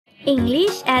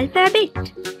English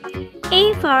alphabet.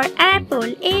 A for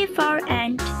apple, A for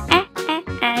ant, ant,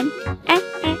 ant.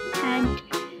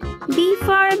 B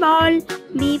for ball,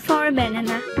 B for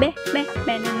banana,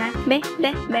 banana,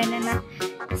 banana.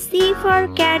 C for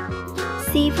cat,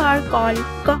 C for call,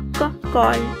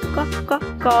 call.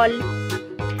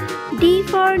 D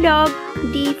for dog,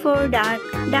 D for duck,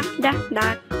 duck.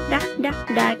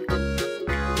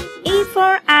 E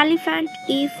for elephant,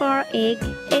 E for egg,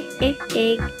 egg.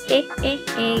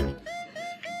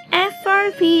 F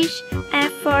for fish,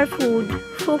 F for food,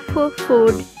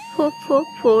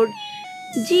 food.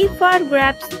 G for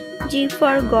grapes, G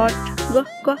for goat,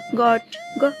 goat.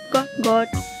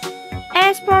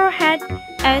 S for hat,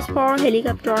 S for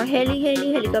helicopter,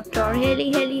 helicopter.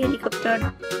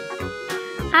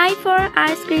 I for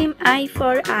ice cream, I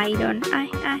for iron,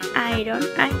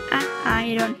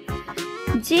 iron.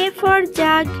 J for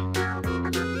jug,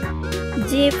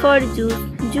 J for juice.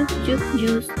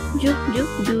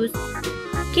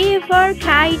 K for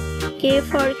kite, K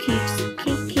for kids.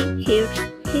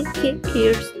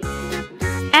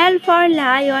 L for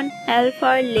lion, L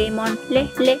for lemon,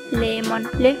 lemon.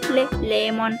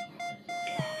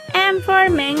 M for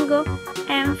mango,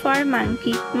 M for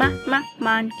monkey,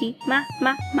 monkey.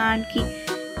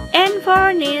 N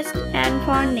for nest, N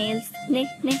for nails,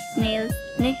 nails.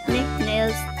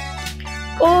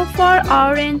 O for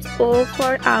orange, O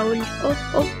for owl,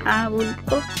 owl.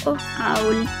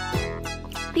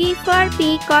 P for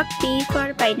peacock, P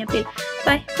for pineapple,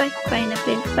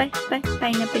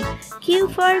 pineapple. Q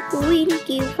for quail,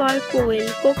 Q for coal.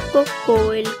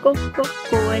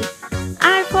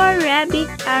 R for rabbit,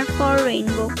 R for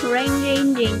rainbow,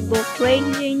 rainbow.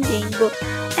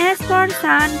 S for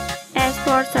sun, S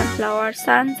for sunflower,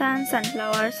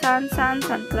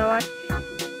 sunflower.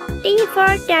 T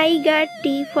for tiger, T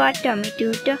for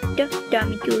tomato,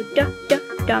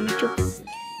 tomato.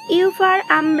 U for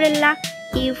umbrella,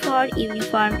 U for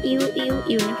uniform,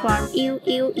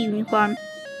 uniform.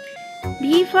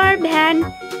 V for van,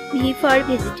 V for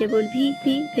vegetable,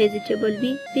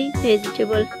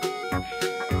 vegetable.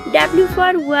 W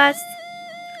for wasp,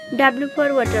 W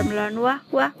for watermelon,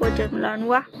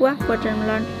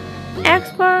 watermelon.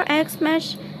 X for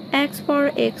Xmas, X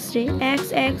for X-ray,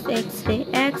 X-ray.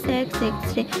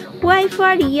 Y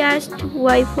for yeast,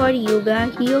 Y for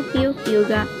yoga,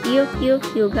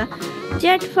 yoga.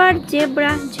 Z for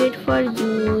zebra, Z for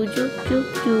zoo.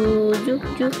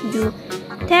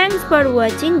 Thanks for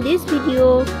watching this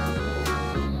video.